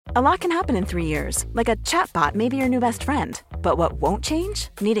A lot can happen in 3 years, like a chatbot may be your new best friend. But what won't change?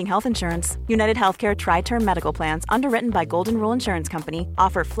 Needing health insurance. United Healthcare Tri-Term Medical Plans, underwritten by Golden Rule Insurance Company,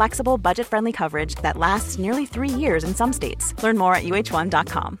 offer flexible, budget-friendly coverage that lasts nearly 3 years in some states. Learn more at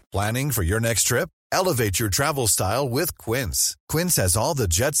uh1.com. Planning for your next trip? Elevate your travel style with Quince. Quince has all the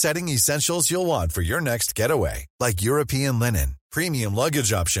jet-setting essentials you'll want for your next getaway, like European linen, premium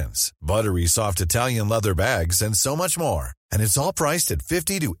luggage options, buttery soft Italian leather bags, and so much more. And it's all priced at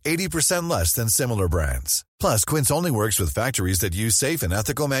 50 to 80% less than similar brands. Plus, Quince only works with factories that use safe and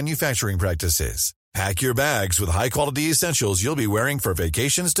ethical manufacturing practices. Pack your bags with high-quality essentials you'll be wearing for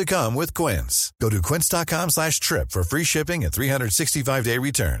vacations to come with Quince. Go to quince.com/trip for free shipping and 365-day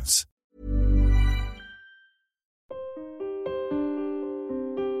returns.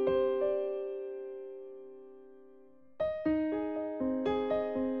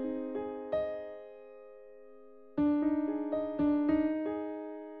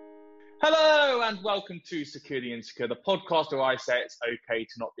 Hello and welcome to Secure the Insecure, the podcast where I say it's okay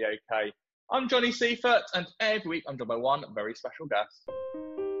to not be okay. I'm Johnny Seifert, and every week I'm joined by one very special guest.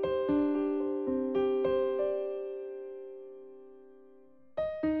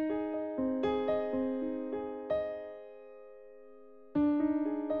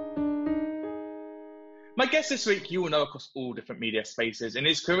 My guest this week, you will know across all different media spaces. In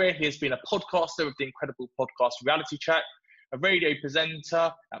his career, he has been a podcaster with the incredible podcast Reality Check, a radio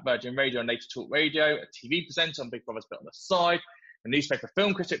presenter at Virgin Radio and Later Talk Radio, a TV presenter on Big Brother's Bit on the Side, a newspaper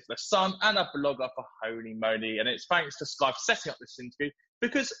film critic for The Sun, and a blogger for Holy Moly. And it's thanks to Sky for setting up this interview,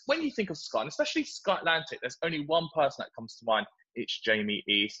 because when you think of Sky, and especially Sky Atlantic, there's only one person that comes to mind. It's Jamie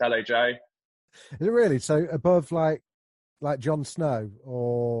East. Hello, Joe. Is it really? So above like Jon Snow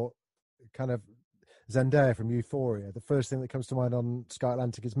or kind of Zendaya from Euphoria, the first thing that comes to mind on Sky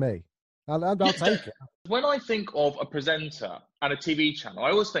Atlantic is me. I'll take it. When I think of a presenter and a TV channel, I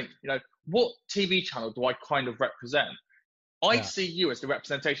always think, what TV channel do I kind of represent? I see you as the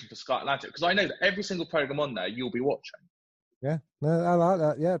representation for Sky Atlantic, because I know that every single program on there you'll be watching. Yeah, no, I like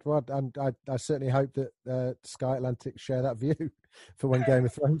that. Yeah, well, and I certainly hope that Sky Atlantic share that view for when Game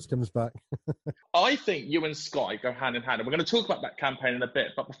of Thrones comes back. I think you and Sky go hand in hand, and we're going to talk about that campaign in a bit.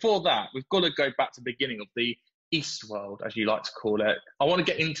 But before that, we've got to go back to the beginning of the Eastworld, as you like to call it. I want to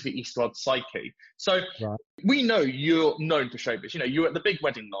get into the Eastworld psyche. So We know you're known for showbiz. You were at the big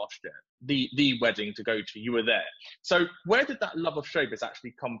wedding last year, the wedding to go to. You were there. So where did that love of showbiz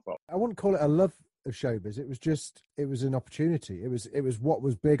actually come from? I wouldn't call it a love of showbiz. It was an opportunity. It was what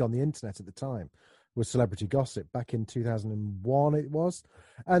was big on the internet at the time, was celebrity gossip. Back in 2001 it was.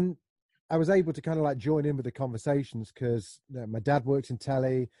 And I was able to kind of like join in with the conversations because my dad worked in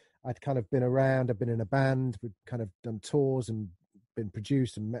telly. I'd kind of been around. I'd been in a band. We'd kind of done tours and been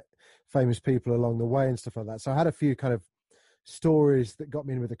produced and met famous people along the way and stuff like that. So I had a few kind of stories that got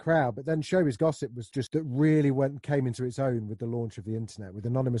me in with the crowd. But then showbiz gossip was just that really came into its own with the launch of the internet, with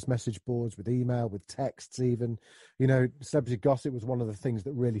anonymous message boards, with email, with texts even. Celebrity gossip was one of the things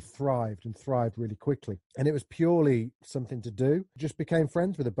that really thrived really quickly. And it was purely something to do. Just became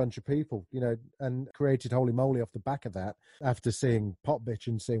friends with a bunch of people, and created Holy Moly off the back of that after seeing Pop Bitch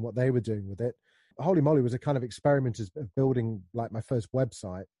and seeing what they were doing with it. Holy Moly was a kind of experiment of building like my first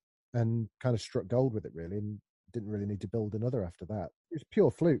website, and kind of struck gold with it really, and didn't really need to build another after that. It was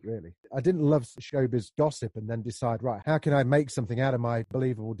pure fluke, really. I didn't love showbiz gossip and then decide, right, how can I make something out of my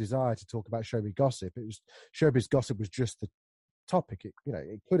believable desire to talk about showbiz gossip? Showbiz gossip was just the topic.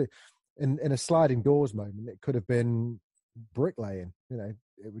 It could have, in a sliding doors moment, it could have been bricklaying.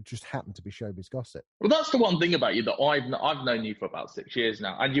 It would just happen to be showbiz gossip. Well, that's the one thing about you that I've known you for about 6 years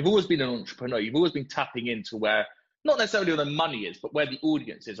now, and you've always been an entrepreneur. You've always been tapping into where, not necessarily where the money is, but where the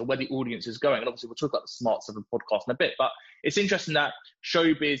audience is, or where the audience is going. And obviously we'll talk about the Smart 7 podcast in a bit, but it's interesting that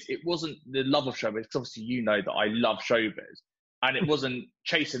showbiz, it wasn't the love of showbiz, because obviously you know that I love showbiz, and it wasn't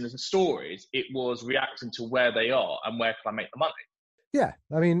chasing the stories, it was reacting to where they are and where can I make the money. Yeah,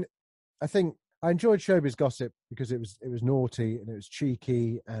 I mean, I think I enjoyed showbiz gossip because it was naughty and it was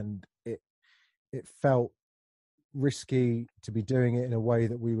cheeky, and it felt risky to be doing it in a way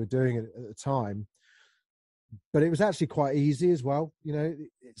that we were doing it at the time. But it was actually quite easy as well. You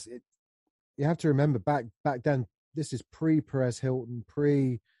have to remember back then, this is pre-Perez Hilton,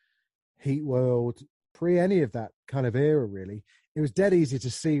 pre-Heat World, pre any of that kind of era, really. It was dead easy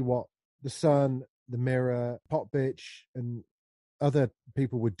to see what The Sun, The Mirror, Pop Bitch, and other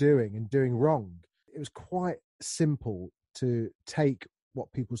people were doing and doing wrong. It was quite simple to take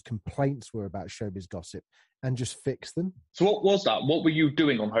what people's complaints were about showbiz gossip and just fix them. So what was that? What were you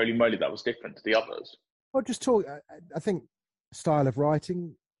doing on Holy Moly that was different to the others? Well, just talk. I think style of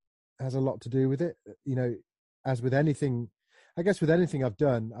writing has a lot to do with it. As with anything, I guess with anything I've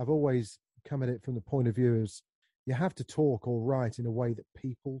done, I've always come at it from the point of view as you have to talk or write in a way that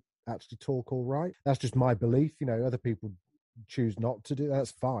people actually talk or write. That's just my belief. You know, other people choose not to do that. That's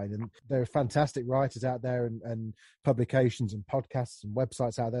fine. And there are fantastic writers out there and publications and podcasts and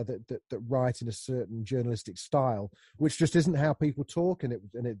websites out there that write in a certain journalistic style, which just isn't how people talk, and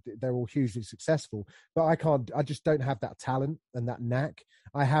they're all hugely successful. But I just don't have that talent and that knack.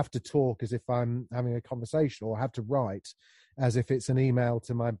 I have to talk as if I'm having a conversation, or I have to write as if it's an email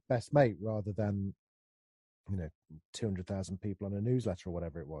to my best mate rather than, 200,000 people on a newsletter or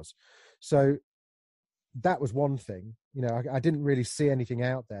whatever it was. So that was one thing. I didn't really see anything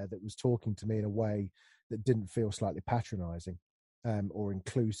out there that was talking to me in a way that didn't feel slightly patronizing or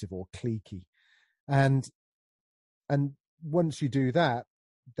inclusive or cliquey. And once you do that,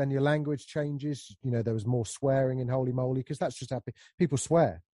 then your language changes. There was more swearing in Holy Moly, because that's just how people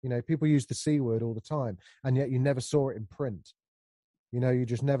swear. People use the C word all the time, and yet you never saw it in print. You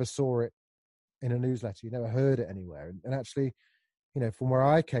just never saw it in a newsletter. You never heard it anywhere. And actually, from where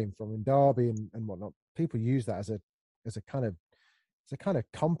I came from in Derby and whatnot, people use that as a kind of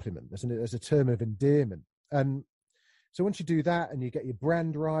compliment, as a term of endearment. And so once you do that and you get your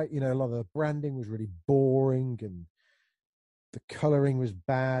brand right, a lot of the branding was really boring and the coloring was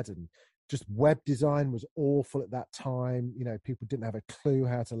bad and just web design was awful at that time. People didn't have a clue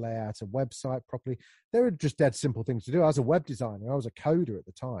how to lay out a website properly. They were just dead simple things to do. I was a web designer. I was a coder at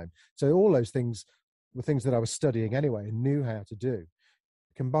the time. So all those things were things that I was studying anyway and knew how to do.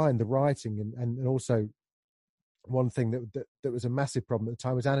 Combined the writing and also one thing that was a massive problem at the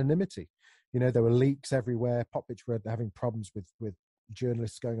time was anonymity. There were leaks everywhere. Popbitch were having problems with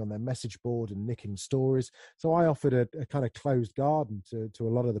journalists going on their message board and nicking stories. So I offered a kind of closed garden to a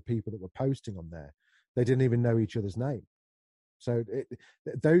lot of the people that were posting on there. They didn't even know each other's name. So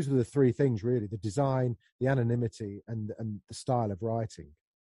those were the three things really: the design, the anonymity, and the style of writing.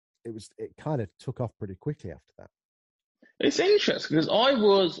 It kind of took off pretty quickly after that. It's interesting because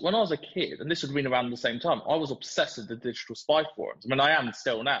when I was a kid, and this would have been around the same time, I was obsessed with the digital spy forums. I mean, I am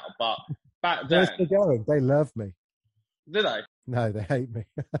still now, but back then... They're still going. They love me. Do they? No, they hate me.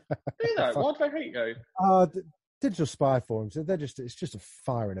 Do they? Why do they hate you? Digital spy forums, it's just a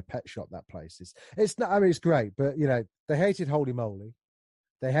fire in a pet shop, that place. It's not, I mean, it's great, but, they hated Holy Moly.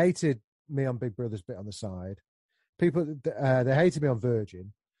 They hated me on Big Brother's bit on the side. People, they hated me on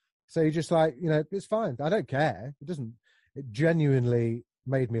Virgin. So you're just like, it's fine. I don't care. It genuinely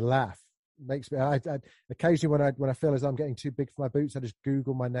made me laugh. Makes me. I occasionally when I feel as I'm getting too big for my boots, I just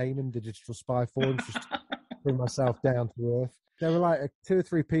Google my name in the digital spy forums, just to bring myself down to earth. There were like 2 or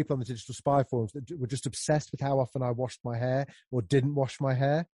 3 people on the digital spy forums that were just obsessed with how often I washed my hair or didn't wash my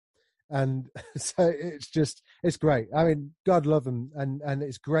hair. And so it's great. I mean, God love them. And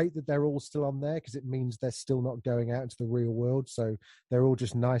it's great that they're all still on there, because it means they're still not going out into the real world. So they're all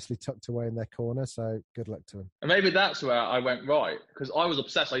just nicely tucked away in their corner. So good luck to them. And maybe that's where I went right, because I was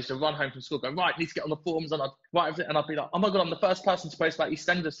obsessed. I used to run home from school going, right, need to get on the forums, and I'd write everything, and I'd be like, oh my God, I'm the first person to post about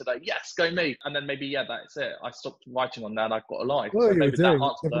EastEnders today. Yes, go me. And then maybe, that's it. I stopped writing on there and I got a life. Well, so maybe that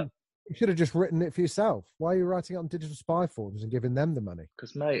answered that. You should have just written it for yourself. Why are you writing it on digital spy forums and giving them the money?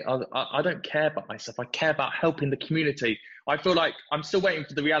 Because, mate, I don't care about myself. I care about helping the community. I feel like I'm still waiting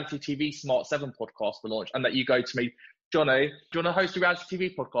for the reality TV Smart 7 podcast to launch, and that you go to me, Johnny, do you want to host a reality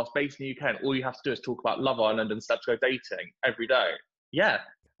TV podcast based in the UK? And all you have to do is talk about Love Island and Steps Go Dating every day. Yeah.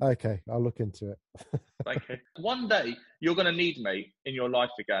 Okay, I'll look into it. Thank you. One day, you're going to need me in your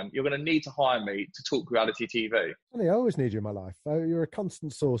life again. You're going to need to hire me to talk reality TV. I always need you in my life. You're a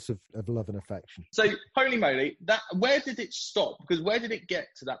constant source of love and affection. So, Holy Moly, where did it stop? Because where did it get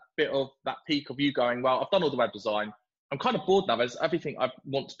to that bit of that peak of you going, well, I've done all the web design. I'm kind of bored now. There's everything I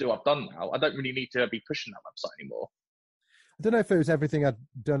want to do, I've done now. I don't really need to be pushing that website anymore. I don't know if it was everything I'd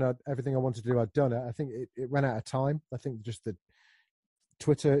done, everything I wanted to do, I'd done it. I think it ran out of time. I think just the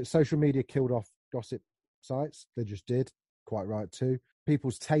Twitter, social media killed off gossip sites. They just did. Quite right too.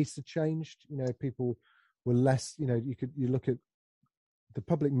 People's tastes had changed. People were less, you look at the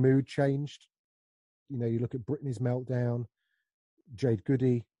public mood changed. You look at Britney's meltdown, Jade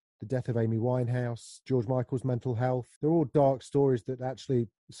Goody, the death of Amy Winehouse, George Michael's mental health. They're all dark stories that actually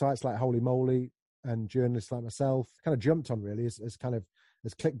sites like Holy Moly and journalists like myself kind of jumped on really as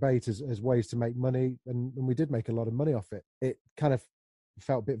clickbait, as ways to make money. And we did make a lot of money off it. It kind of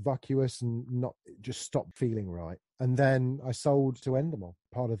felt a bit vacuous and not just stopped feeling right. And then I sold to Endemol.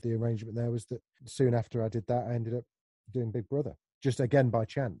 Part of the arrangement there was that soon after I did that, I ended up doing Big Brother, just again by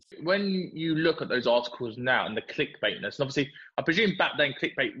chance. When you look at those articles now and the clickbaitness, and obviously I presume back then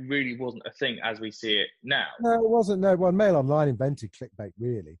clickbait really wasn't a thing as we see it now. No, it wasn't. No, well, Mail Online invented clickbait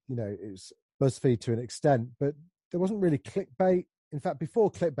really. It was BuzzFeed to an extent, but there wasn't really clickbait. In fact,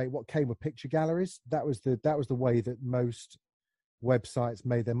 before clickbait, what came were picture galleries. That was the way that most websites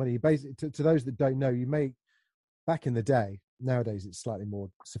made their money. You basically, to those that don't know, you make, back in the day, nowadays it's slightly more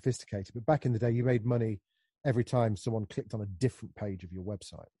sophisticated, but back in the day you made money every time someone clicked on a different page of your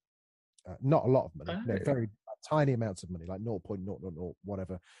website. Not a lot of money, very tiny amounts of money, like 0.000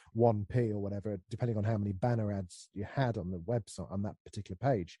 whatever, 1p or whatever, depending on how many banner ads you had on the website on that particular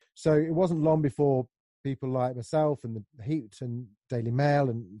page. So it wasn't long before people like myself and the Heat and Daily Mail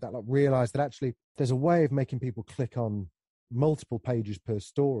and that realized that actually there's a way of making people click on multiple pages per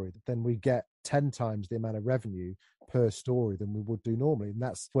story, that then we get 10 times the amount of revenue per story than we would do normally. And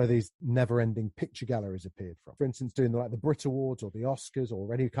that's where these never-ending picture galleries appeared from. For instance, doing like the Brit Awards or the Oscars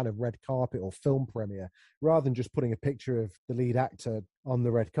or any kind of red carpet or film premiere, rather than just putting a picture of the lead actor on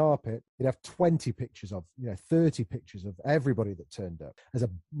the red carpet, you'd have 20 pictures of, 30 pictures of everybody that turned up. As a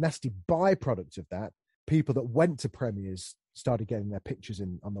nasty byproduct of that, people that went to premieres started getting their pictures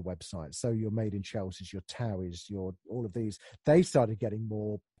on the website. So your Made in Chelsea's, your Towies, your all of these, they started getting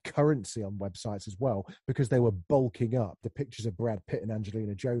more currency on websites as well, because they were bulking up the pictures of Brad Pitt and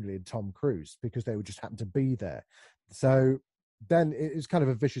Angelina Jolie and Tom Cruise, because they would just happen to be there. So then it was kind of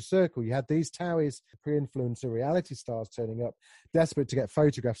a vicious circle. You had these Towies, pre-influencer reality stars turning up, desperate to get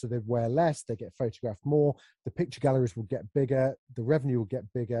photographs, so they'd wear less, they get photographed more, the picture galleries will get bigger, the revenue will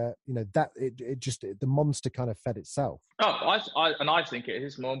get bigger. The monster kind of fed itself. I think it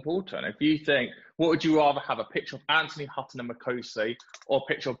is more important. If you think, what would you rather have, a picture of Anthony Hutton and Makosi or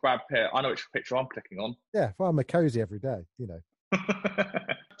a picture of Brad Pitt? I know which picture I'm clicking on. Yeah, well, I'm Makosi every day,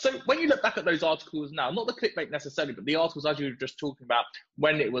 So when you look back at those articles now, not the clickbait necessarily, but the articles as you were just talking about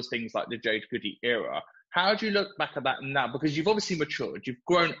when it was things like the Jade Goody era, how do you look back at that now? Because you've obviously matured, you've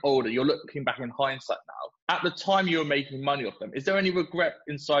grown older, you're looking back in hindsight now. At the time you were making money off them, is there any regret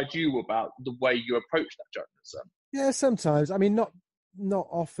inside you about the way you approached that journalism? Yeah, sometimes. I mean, not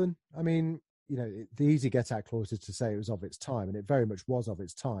often. I mean, the easy get out clause is to say it was of its time, and it very much was of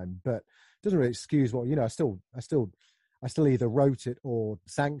its time, but it doesn't really excuse what, I still either wrote it or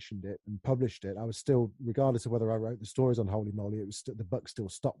sanctioned it and published it. I was still, regardless of whether I wrote the stories on Holy Moly, it was the buck still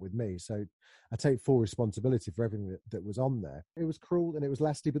stopped with me. So I take full responsibility for everything that was on there. It was cruel and it was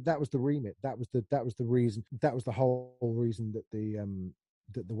nasty, but that was the remit. That was the reason. That was the whole reason that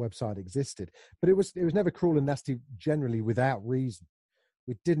the website existed. But it was never cruel and nasty generally without reason.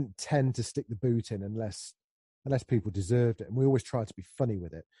 We didn't tend to stick the boot in unless people deserved it. And we always tried to be funny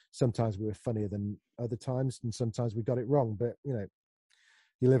with it. Sometimes we were funnier than other times, and sometimes we got it wrong. But, you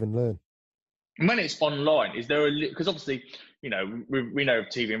live and learn. And when it's online, is there because obviously, we know of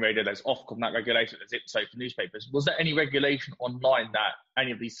TV and radio, there's Ofcom, that regulation, there's IPSO for newspapers. Was there any regulation online that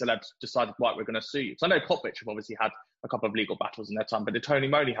any of these celebs decided, right, we're going to sue you? Because I know Popovich have obviously had a couple of legal battles in their time, but did Tony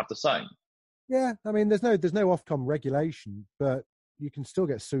Moly have the same? Yeah, I mean, there's no Ofcom regulation, but you can still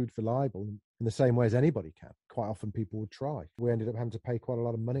get sued for libel in the same way as anybody can. Quite often people would try. We ended up having to pay quite a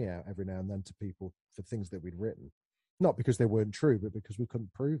lot of money out every now and then to people for things that we'd written. Not because they weren't true, but because we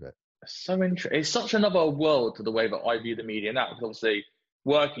couldn't prove it. So interesting. It's such another world to the way that I view the media now, because obviously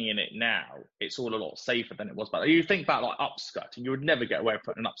working in it now, it's all a lot safer than it was back then. You think about like upskirting, you would never get away with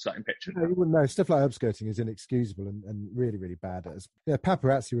putting an upskirting picture. No, you wouldn't know. Stuff like upskirting is inexcusable and really, really bad.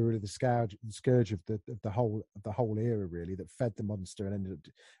 Paparazzi were really the scourge of the whole era, really, that fed the monster and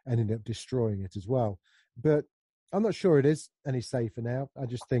ended up destroying it as well. But I'm not sure it is any safer now. I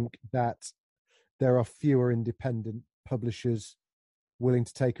just think that there are fewer independent publishers willing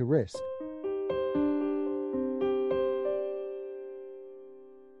to take a risk.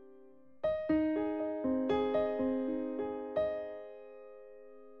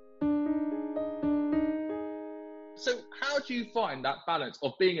 So how do you find that balance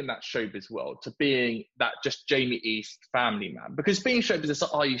of being in that showbiz world to being that just Jamie East family man? Because being showbiz is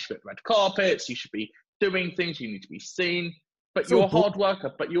like, you should be at red carpets, you should be doing things, you need to be seen, but you're a hard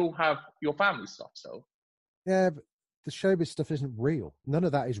worker, but you'll have your family stuff still. Yeah, but the showbiz stuff isn't real. None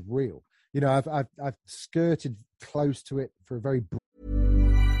of that is real. I've skirted close to it for a very...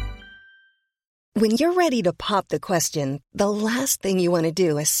 When you're ready to pop the question, the last thing you want to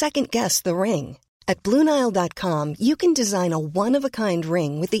do is second-guess the ring. At BlueNile.com, you can design a one-of-a-kind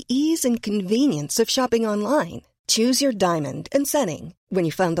ring with the ease and convenience of shopping online. Choose your diamond and setting. When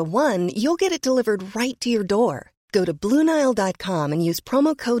you find the one, you'll get it delivered right to your door. Go to BlueNile.com and use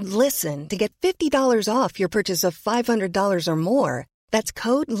promo code LISTEN to get $50 off your purchase of $500 or more. That's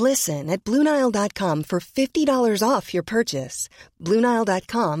code LISTEN at BlueNile.com for $50 off your purchase.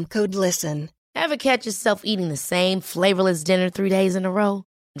 BlueNile.com, code LISTEN. Ever catch yourself eating the same flavorless dinner 3 days in a row?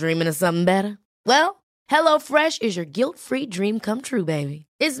 Dreaming of something better? Well, HelloFresh is your guilt-free dream come true, baby.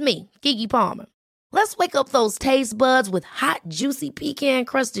 It's me, Keke Palmer. Let's wake up those taste buds with hot, juicy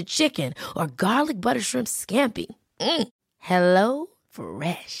pecan-crusted chicken or garlic butter shrimp scampi. Hello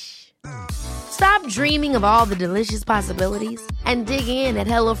Fresh. Stop dreaming of all the delicious possibilities and dig in at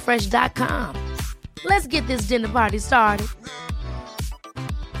HelloFresh.com. Let's get this dinner party started.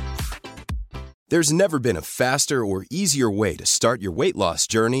 There's never been a faster or easier way to start your weight loss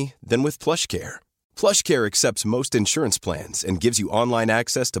journey than with PlushCare. PlushCare accepts most insurance plans and gives you online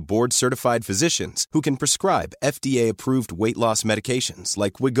access to board-certified physicians who can prescribe FDA-approved weight loss medications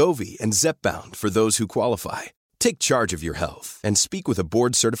like Wegovy and Zepbound for those who qualify. Take charge of your health and speak with a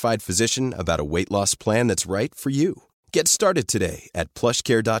board-certified physician about a weight loss plan that's right for you. Get started today at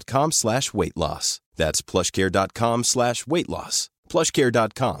plushcare.com/weight loss. That's plushcare.com/weight loss.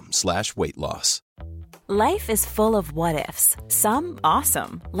 plushcare.com/weight loss. Life is full of what-ifs. Some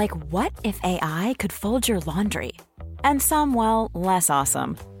awesome, like what if AI could fold your laundry? And some, well, less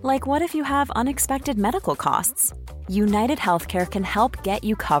awesome, like what if you have unexpected medical costs? United Healthcare can help get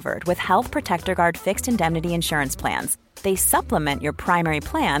you covered with Health Protector Guard fixed indemnity insurance plans. They supplement your primary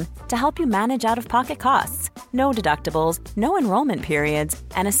plan to help you manage out-of-pocket costs. No deductibles, no enrollment periods,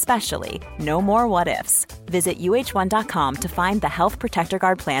 and especially no more what-ifs. Visit uh1.com to find the Health Protector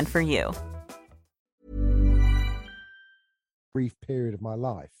Guard plan for you. Brief period of my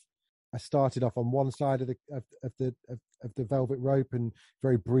life, I started off on one side of the velvet rope, and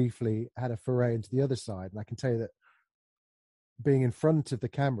very briefly had a foray into the other side. And I can tell you that being in front of the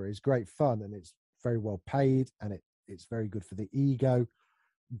camera is great fun, and it's very well paid, and it's very good for the ego,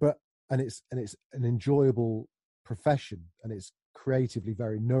 and it's an enjoyable profession, and it's creatively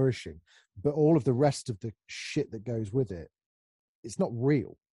very nourishing. But all of the rest of the shit that goes with it, it's not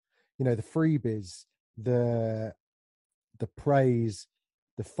real. You know, the freebies, the praise,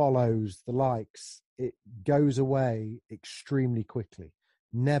 the follows, the likes, it goes away extremely quickly.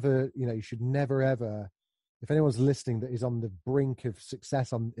 Never, you should never ever, if anyone's listening that is on the brink of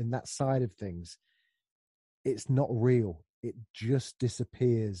success in that side of things, it's not real. It just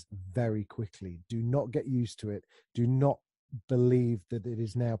disappears very quickly. Do not get used to it. Do not believe that it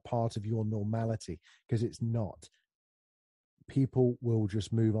is now part of your normality, because it's not. People will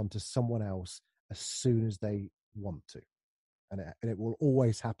just move on to someone else as soon as they want to. And it will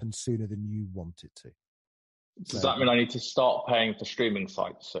always happen sooner than you want it to. Does that mean I need to start paying for streaming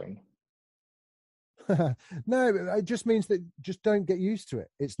sites soon? No, it just means that just don't get used to it.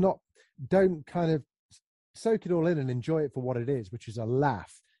 It's not, don't kind of soak it all in and enjoy it for what it is, which is a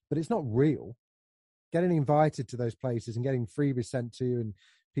laugh, but it's not real. Getting invited to those places and getting freebies sent to you and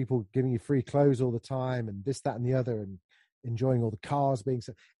people giving you free clothes all the time and this, that, and the other, and enjoying all the cars being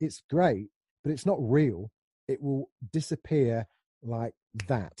sent, it's great, but it's not real. It will disappear like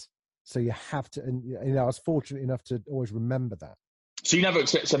that. So you have to, and I was fortunate enough to always remember that. So you never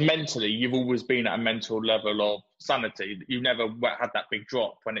expect, so mentally, you've always been at a mental level of sanity. You never had that big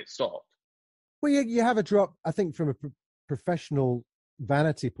drop when it stopped. Well, you have a drop. I think from a professional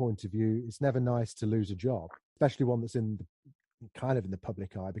vanity point of view, it's never nice to lose a job, especially one that's in the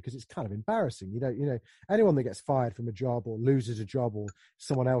public eye, because it's kind of embarrassing. Anyone that gets fired from a job or loses a job or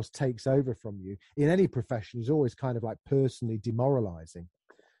someone else takes over from you in any profession is always kind of like personally demoralizing.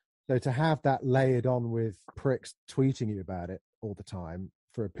 So to have that layered on with pricks tweeting you about it all the time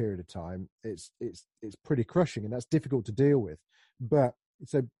for a period of time, it's pretty crushing, and that's difficult to deal with. But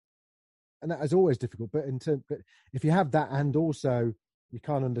and that is always difficult. But if you have that, and also you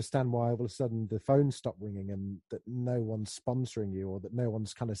can't understand why all of a sudden the phones stop ringing and that no one's sponsoring you, or that no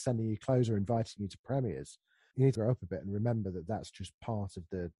one's kind of sending you clothes or inviting you to premieres, you need to grow up a bit and remember that that's just part of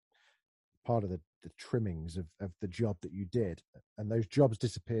the trimmings of the job that you did. And those jobs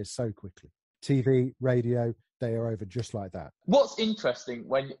disappear so quickly. TV, radio, they are over just like that. What's interesting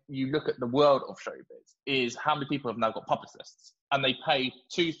when you look at the world of showbiz is how many people have now got publicists, and they pay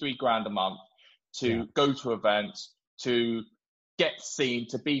 $2-3 grand a month to go to events, to get seen,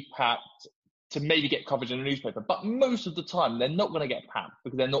 to be packed, to maybe get coverage in a newspaper. But most of the time, they're not going to get packed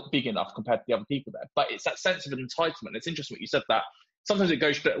because they're not big enough compared to the other people there. But it's that sense of entitlement. It's interesting what you said, that sometimes it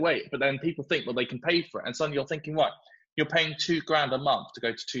goes straight away, but then people think, well, they can pay for it. And suddenly you're thinking, right, you're paying $2 grand a month to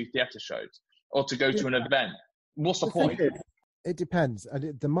go to 2 theatre shows or to go to an event. What's the point? It depends.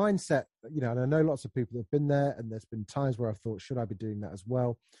 And the mindset, and I know lots of people that have been there, and there's been times where I've thought, should I be doing that as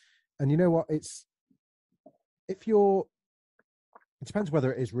well? And you know what? It depends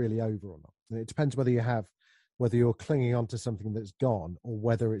whether it is really over or not. And it depends whether you're clinging on to something that's gone, or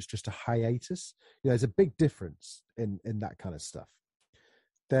whether it's just a hiatus. There's a big difference in that kind of stuff.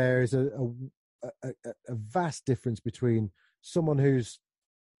 There's a vast difference between someone who's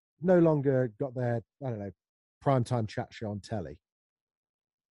no longer got their, primetime chat show on telly,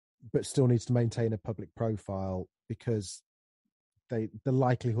 but still needs to maintain a public profile because the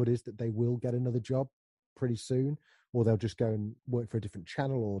likelihood is that they will get another job pretty soon, or they'll just go and work for a different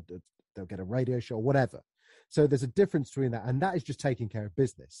channel, or they'll get a radio show or whatever. So there's a difference between that, and that is just taking care of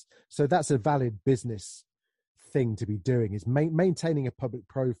business. So that's a valid business thing to be doing, is maintaining a public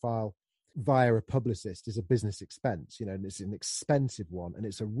profile via a publicist is a business expense, and it's an expensive one, and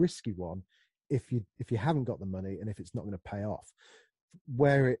it's a risky one if you haven't got the money and if it's not going to pay off.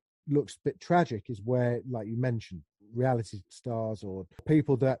 Where it looks a bit tragic is where, like you mentioned, reality stars or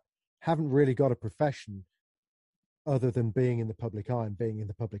people that haven't really got a profession other than being in the public eye, and being in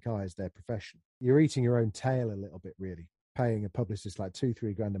the public eye is their profession. You're eating your own tail a little bit, really, paying a publicist like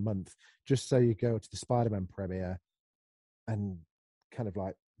 $2-3 grand a month just so you go to the Spider-Man premiere and kind of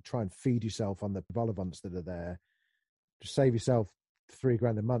like try and feed yourself on the vol-au-vents that are there. Just save yourself $3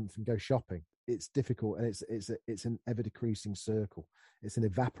 grand a month and go shopping. It's difficult, and it's an ever decreasing circle. It's an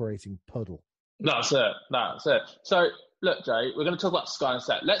evaporating puddle. That's it. So look, Jay, we're going to talk about Sky in a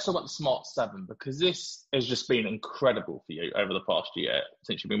sec. Let's talk about the Smart 7, because this has just been incredible for you over the past year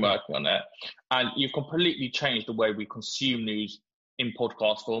since you've been working on it. And you've completely changed the way we consume news in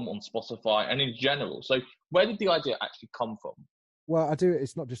podcast form on Spotify and in general. So where did the idea actually come from? Well, I do it.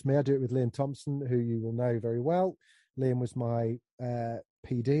 It's not just me. I do it with Liam Thompson, who you will know very well. Liam was my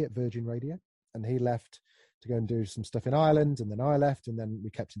PD at Virgin Radio, and he left to go and do some stuff in Ireland, and then I left, and then we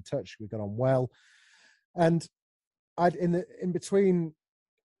kept in touch. We got on well, and I'd in between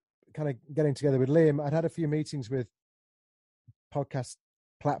kind of getting together with Liam, I'd had a few meetings with podcast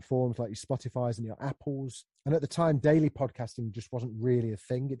platforms like your Spotify's and your Apples, and at the time, daily podcasting just wasn't really a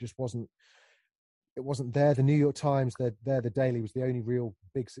thing. It just wasn't. It wasn't there. The New York Times, the Daily was the only real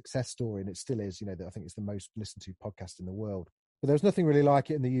big success story, and it still is. I think it's the most listened to podcast in the world. But there was nothing really like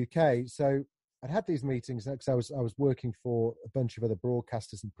it in the UK. So I'd had these meetings because I was working for a bunch of other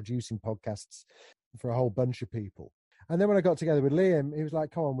broadcasters and producing podcasts for a whole bunch of people. And then when I got together with Liam, he was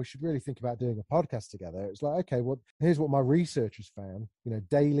like, "Come on, we should really think about doing a podcast together." It's like, okay, well, here's what my researchers found.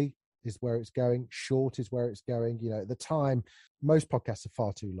 Daily is where it's going. Short is where it's going. At the time, most podcasts are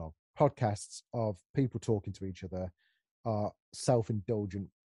far too long. Podcasts of people talking to each other are self-indulgent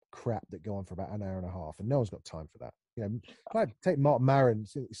crap that go on for about an hour and a half, and no one's got time for that. Like take Mark Maron,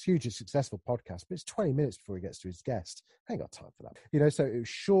 it's hugely successful podcast, but it's 20 minutes before he gets to his guest. I ain't got time for that. So it was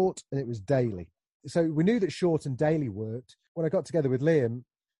short and it was daily. So we knew that short and daily worked. When I got together with Liam,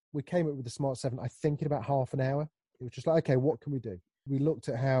 we came up with the Smart 7, I think, in about half an hour. It was just like, okay, what can we do? We looked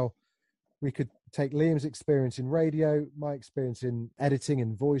at how we could take Liam's experience in radio, my experience in editing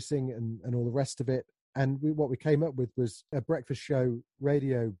and voicing and all the rest of it. And what we came up with was a breakfast show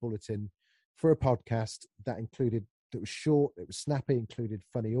radio bulletin for a podcast that was short, it was snappy, included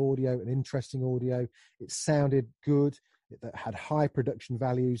funny audio and interesting audio. It sounded good. It had high production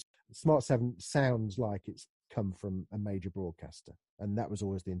values. Smart 7 sounds like it's come from a major broadcaster. And that was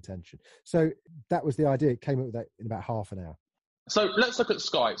always the intention. So that was the idea. It came up with that in about half an hour. So let's look at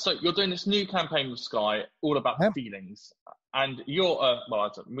Sky. So you're doing this new campaign with Sky, all about feelings. And we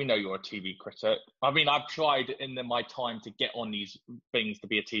know you're a TV critic. I mean, I've tried in my time to get on these things to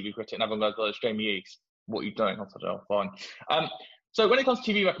be a TV critic, and everyone goes, Jamie Eakes, what are you doing? I said, oh, fine. So when it comes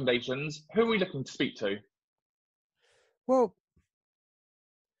to TV recommendations, who are we looking to speak to? Well,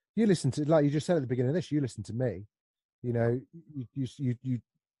 you listen to, like you just said at the beginning of this, you listen to me. You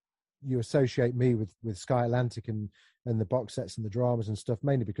associate me with Sky Atlantic and the box sets and the dramas and stuff,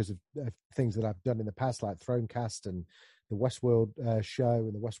 mainly because of things that I've done in the past, like Thronecast and the Westworld show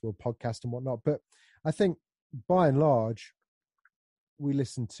and the Westworld podcast and whatnot. But I think by and large, we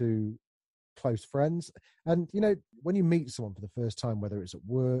listen to close friends. And, when you meet someone for the first time, whether it's at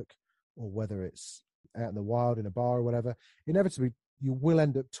work or whether it's out in the wild in a bar or whatever, inevitably you will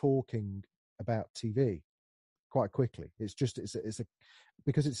end up talking about TV quite quickly. Because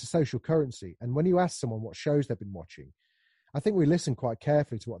it's a social currency. And when you ask someone what shows they've been watching, I think we listen quite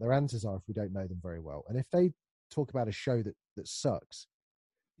carefully to what their answers are if we don't know them very well. And if they talk about a show that sucks,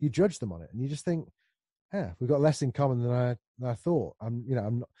 you judge them on it, and you just think, we've got less in common than I thought. I'm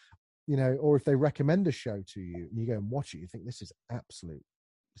not, or if they recommend a show to you and you go and watch it, you think this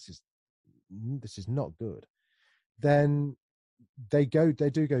is not good. Then they do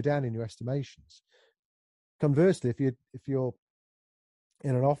go down in your estimations. Conversely, if you're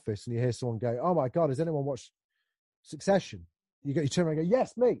in an office and you hear someone go, "Oh my God, has anyone watched Succession?" You turn around and go,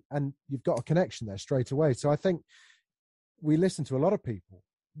 "Yes, me," and you've got a connection there straight away. So I think we listen to a lot of people,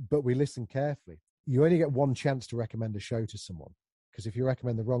 but we listen carefully. You only get one chance to recommend a show to someone, because if you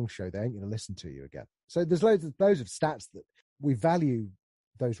recommend the wrong show, they ain't going to listen to you again. So there's loads of stats that we value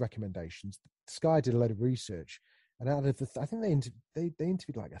those recommendations. Sky did a load of research, And out of I think they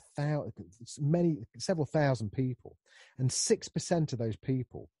interviewed like several thousand people, and 6% of those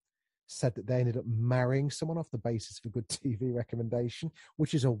people said that they ended up marrying someone off the basis of a good TV recommendation,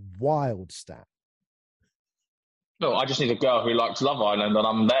 which is a wild stat. No, I just need a girl who likes Love Island, and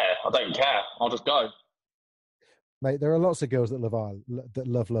I'm there. I don't care. I'll just go. Mate, there are lots of girls that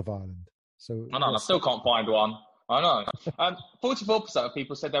love Love Island. So I know, I still can't find one. I know. 44% of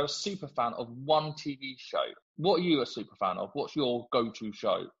people said they're a super fan of one TV show. What are you a super fan of? What's your go-to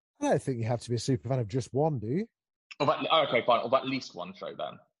show? I don't think you have to be a super fan of just one, do you? Okay, fine. Of at least one show,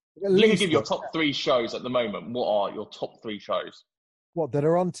 then. You can give your top 3 shows at the moment. What are your top 3 shows? What, that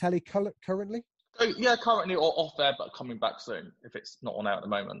are on telly currently? Yeah, currently or off there, but coming back soon, if it's not on air at the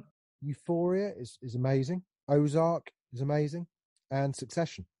moment. Euphoria is amazing. Ozark is amazing. And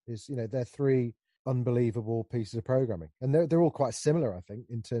Succession is, they're 3 unbelievable pieces of programming. And they're all quite similar, I think,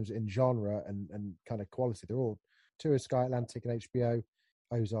 in terms in genre and kind of quality. They're all 2 is Sky Atlantic and HBO.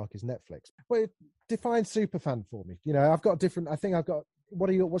 Ozark is Netflix. Well, define superfan for me. I've got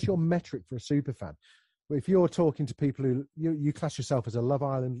what's your metric for a superfan? Well, if you're talking to people who you class yourself as a Love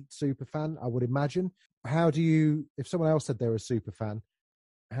Island superfan, I would imagine. How do you, if someone else said they were a superfan,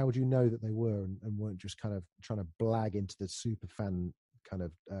 how would you know that they were and weren't just kind of trying to blag into the superfan kind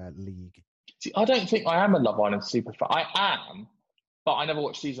of league? See, I don't think I am a Love Island superfan. I am, but I never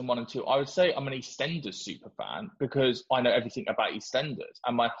watched season 1 and 2. I would say I'm an EastEnders superfan because I know everything about EastEnders,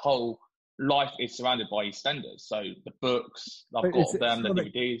 and my whole life is surrounded by EastEnders. So the books, I've got them, the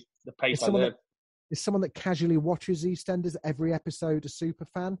DVDs, the place I live. Is someone that casually watches EastEnders every episode a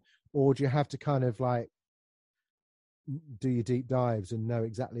superfan, or do you have to kind of like do your deep dives and know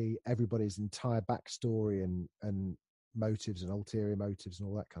exactly everybody's entire backstory and motives and ulterior motives and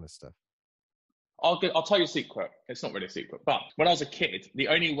all that kind of stuff? I'll tell you a secret. It's not really a secret, but when I was a kid, the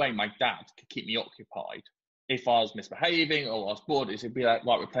only way my dad could keep me occupied if I was misbehaving or I was bored is he'd be like,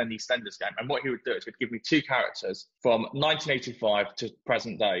 right, we're playing the EastEnders game. And what he would do is he'd give me 2 characters from 1985 to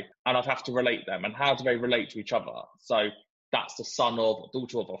present day, and I'd have to relate them. And how do they relate to each other? So that's the son of, or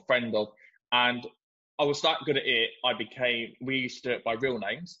daughter of, or friend of. And I was that good at it, we used to do it by real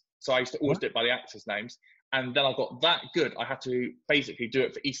names. So I used to always do it by the actors' names. And then I got that good, I had to basically do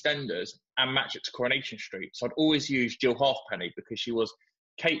it for EastEnders and match it to Coronation Street. So I'd always use Jill Halfpenny because she was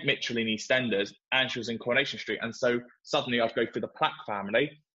Kate Mitchell in EastEnders and she was in Coronation Street. And so suddenly I'd go through the Platt family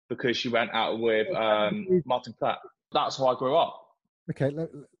because she went out with Martin Platt. That's how I grew up. Okay,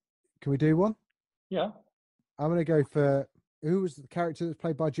 can we do one? Yeah. I'm going to go for, who was the character that's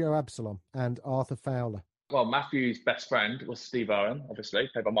played by Joe Absalom and Arthur Fowler? Well, Matthew's best friend was Steve Owen, obviously,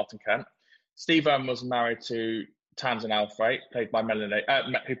 played by Martin Kent. Steve Owen was married to Tamsin Alfrey, played by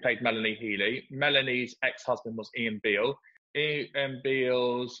who played Melanie Healy. Melanie's ex-husband was Ian Beale. Ian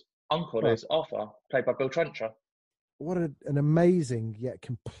Beale's uncle is Arthur, played by Bill Trencher. What an amazing yet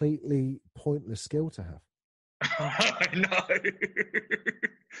completely pointless skill to have. I know.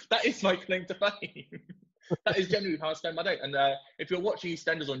 That is my claim to fame. That is genuinely how I spend my day. And if you're watching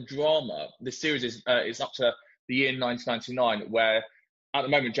EastEnders on Drama, this series is up to the year 1999, where at the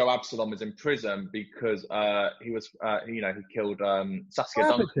moment Joe Absalom is in prison because he killed Saskia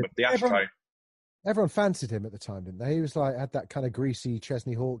Duncan with the ashtray. Everyone fancied him at the time, didn't they? He was like had that kind of greasy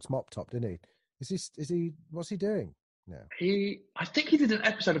Chesney Hawkes mop top, didn't he? What's he doing now? I think he did an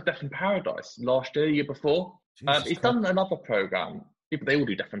episode of Death in Paradise last year before. He's done another programme. People, they all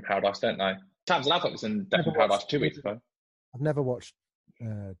do Death in Paradise, don't they? Tamsin Alfrey was in Death in Paradise 2 weeks ago. I've never watched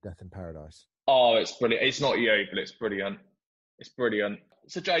Death in Paradise. Oh, it's brilliant. It's not you, but it's brilliant. It's brilliant.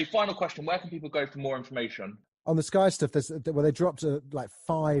 So, Jay, final question. Where can people go for more information? On the Sky stuff, they dropped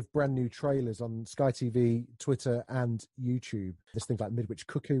 5 brand new trailers on Sky TV, Twitter, and YouTube. There's things like Midwich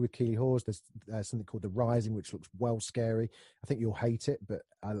Cuckoo with Keely Hawes. There's something called The Rising, which looks well scary. I think you'll hate it, but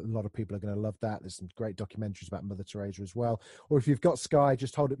a lot of people are going to love that. There's some great documentaries about Mother Teresa as well. Or if you've got Sky,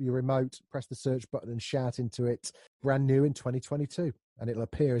 just hold up your remote, press the search button, and shout into it. Brand new in 2022, and it'll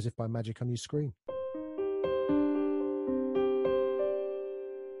appear as if by magic on your screen.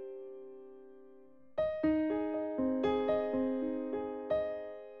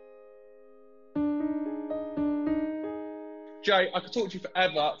 Jay, I could talk to you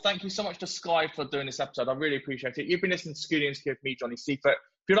forever. Thank you so much to Sky for doing this episode. I really appreciate it. You've been listening to Scoody and Ski with me, Johnny Seifert.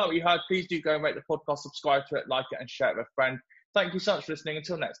 If you like what you heard, please do go and rate the podcast, subscribe to it, like it, and share it with a friend. Thank you so much for listening.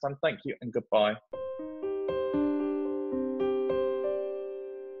 Until next time, thank you and goodbye.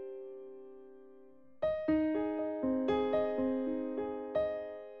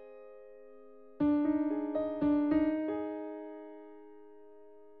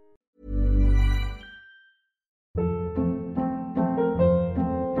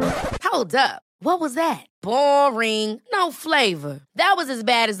 Hold up. What was that? Boring. No flavor. That was as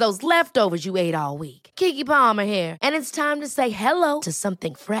bad as those leftovers you ate all week. Keke Palmer here, and it's time to say hello to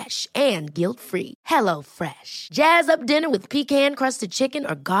something fresh and guilt-free. Hello Fresh. Jazz up dinner with pecan-crusted chicken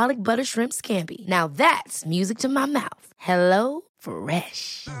or garlic butter shrimp scampi. Now that's music to my mouth. Hello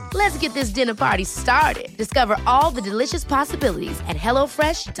Fresh. Let's get this dinner party started. Discover all the delicious possibilities at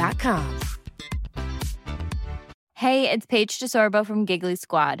hellofresh.com. Hey, it's Paige DeSorbo from Giggly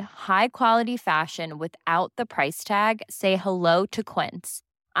Squad. High quality fashion without the price tag. Say hello to Quince.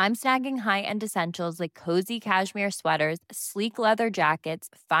 I'm snagging high-end essentials like cozy cashmere sweaters, sleek leather jackets,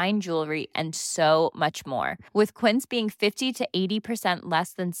 fine jewelry, and so much more. With Quince being 50 to 80%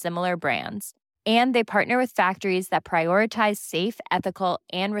 less than similar brands. And they partner with factories that prioritize safe, ethical,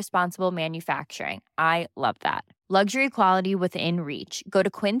 and responsible manufacturing. I love that. Luxury quality within reach. Go to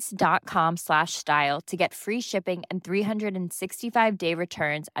quince.com/style to get free shipping and 365-day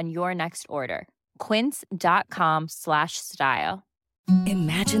returns on your next order. Quince.com/style.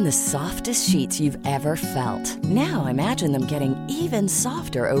 Imagine the softest sheets you've ever felt. Now imagine them getting even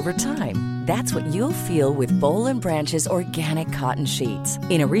softer over time. That's what you'll feel with Boll & Branch's organic cotton sheets.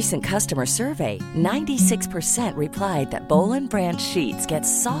 In a recent customer survey, 96% replied that Boll & Branch sheets get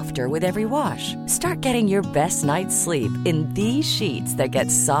softer with every wash. Start getting your best night's sleep in these sheets that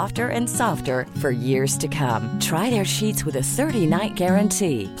get softer and softer for years to come. Try their sheets with a 30-night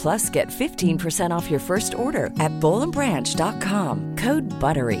guarantee. Plus, get 15% off your first order at bollandbranch.com. Code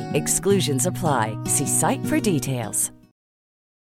BUTTERY. Exclusions apply. See site for details.